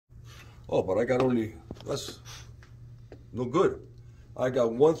Oh, but I got only, that's no good. I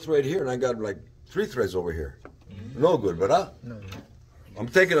got one thread here and I got like 3 threads over here. No good, ¿verdad? No. I'm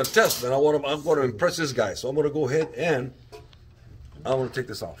taking a test, man. I'm going to impress this guy. So I'm going to go ahead and I'm going to take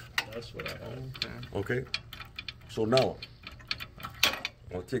this off. That's what I want. Okay. So now,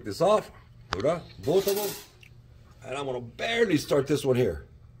 I'll take this off, ¿verdad? Both of them. And I'm going to barely start this one here.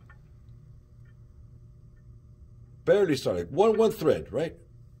 Barely start it. One thread, right?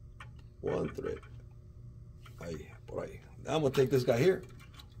 One thread. Ahí, por ahí. Now I'm going to take this guy here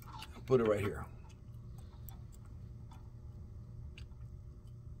and put it right here.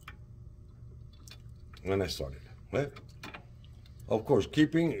 And I started, right? Of course,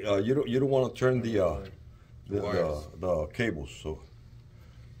 keeping you don't want to turn the cables. So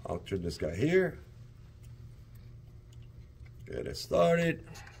I'll turn this guy here. Get it started,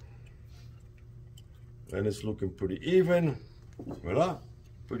 and it's looking pretty even, ¿verdad?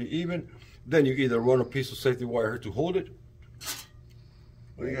 Pretty even. Then you either run a piece of safety wire here to hold it.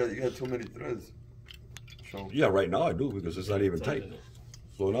 Well, you got too many threads. So yeah, right now I do because it's not even tight.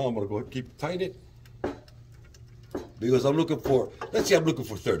 So now I'm gonna go keep tighten it. Because I'm looking for, let's say I'm looking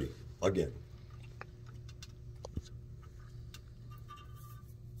for 30 again.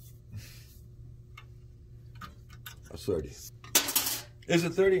 That's 30. Is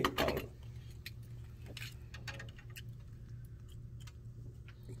it 30? I don't know.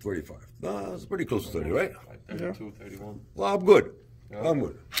 35. No, it's pretty close to 30, right? 32, 31. Well, I'm good. Yeah. I'm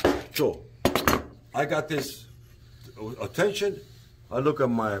good. So, I got this attention. I look at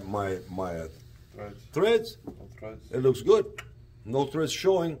my threads. No threads. It looks good. No threads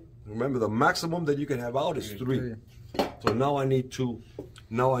showing. Remember, the maximum that you can have out is 3. So now I need to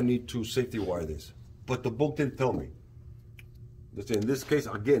safety wire this. But the book didn't tell me. In this case,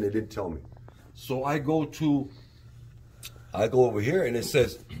 again, it didn't tell me. So I go over here and it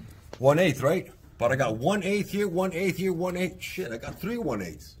says 1/8, right? But I got 1/8 here, 1/8 here, 1/8. Shit, I got 3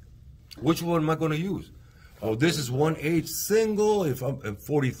 1/8s. Which one am I going to use? Oh, this is 1/8 single. If I'm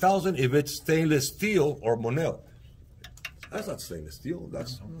 40,000, if it's stainless steel or Monel. That's not stainless steel.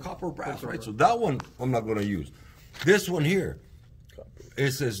 That's copper brass, right? So that one I'm not going to use. This one here,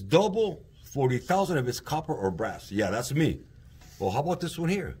 it says double 40,000 if it's copper or brass. Yeah, that's me. Well, how about this one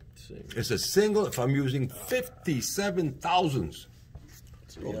here? It's a single if I'm using 57,000s.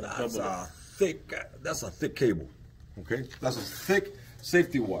 So that's a thick cable. Okay, that's a thick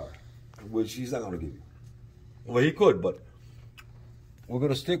safety wire, which he's not going to give you. Well, he could, but we're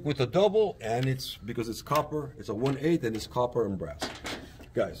going to stick with the double, and it's because it's copper. It's a 1/8, and it's copper and brass.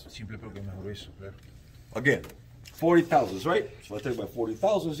 Guys, again, 40,000s, right? So I take my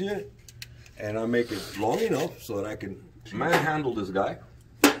 40,000s here, and I make it long enough so that I can manhandle this guy.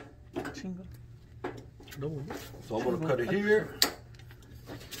 So I'm going to cut it here.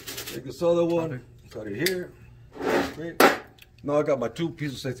 Take this other one, cut it here. Okay. Now I got my 2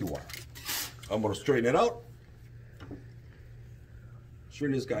 pieces of safety wire. I'm going to straighten it out.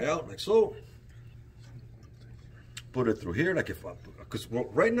 Straighten this guy out like so. Put it through here, like because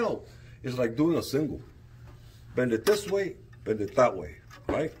right now it's like doing a single. Bend it this way, bend it that way,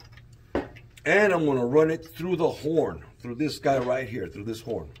 right? And I'm gonna run it through the horn, through this guy right here, through this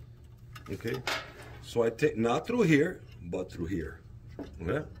horn. Okay? So I take, not through here, but through here.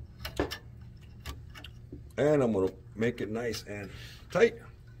 Okay? And I'm gonna make it nice and tight.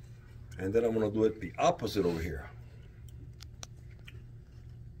 And then I'm gonna do it the opposite over here.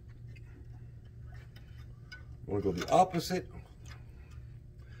 I'm gonna go the opposite.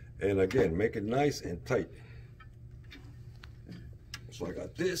 And again, make it nice and tight. So I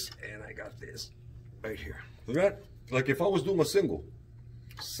got this and I got this right here. See that? Like if I was doing a single.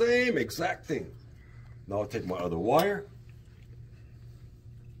 Same exact thing. Now I'll take my other wire.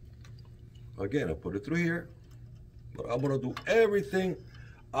 Again, I put it through here. But I'm gonna do everything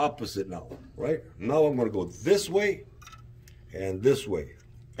opposite now, right? Now I'm gonna go this way and this way.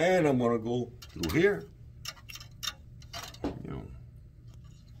 And I'm gonna go through here.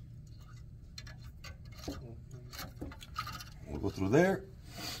 Go through there.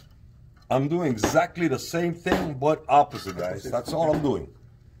 I'm doing exactly the same thing but opposite, guys. That's all I'm doing.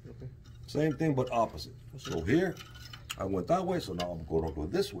 Same thing but opposite. So here, I went that way, so now I'm going to go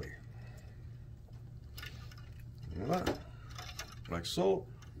this way. Right. Like so.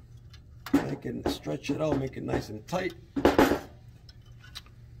 Stretch it out, make it nice and tight.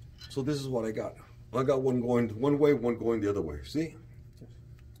 So this is what I got. I got one going one way, one going the other way. See?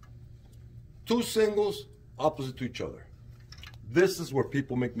 2 singles opposite to each other. This is where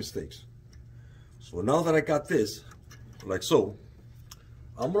people make mistakes. So now that I got this, like so,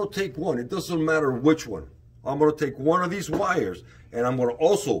 I'm gonna take one. It doesn't matter which one. I'm gonna take one of these wires and I'm gonna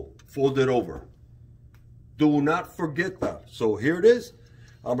also fold it over. Do not forget that. So here it is.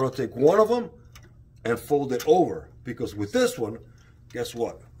 I'm gonna take one of them and fold it over, because with this one, guess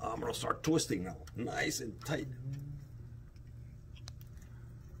what? I'm gonna start twisting now, nice and tight.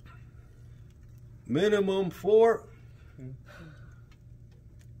 Minimum 4.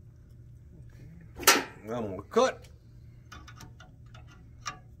 Now I'm gonna cut.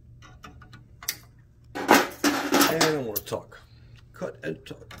 And I'm gonna tuck. Cut and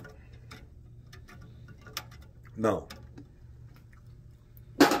tuck. Now,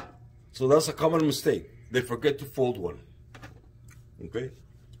 so that's a common mistake. They forget to fold one. Okay?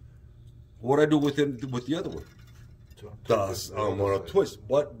 What I do with the other one? I'm gonna twist,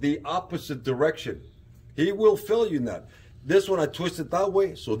 but the opposite direction. He will fail you in that. This one I twisted that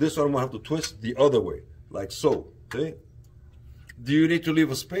way, so this one I'm gonna have to twist the other way, like so. Okay? Do you need to leave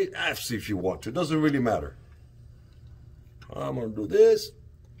a space? See if you want to. It doesn't really matter. I'm gonna do this.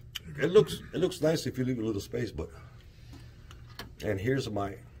 It looks nice if you leave a little space, but. And here's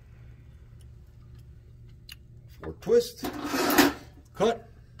my for twist, cut,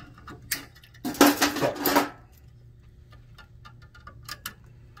 tuck.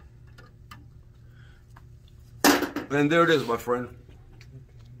 And there it is, my friend.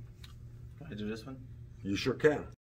 Can I do this one? You sure can.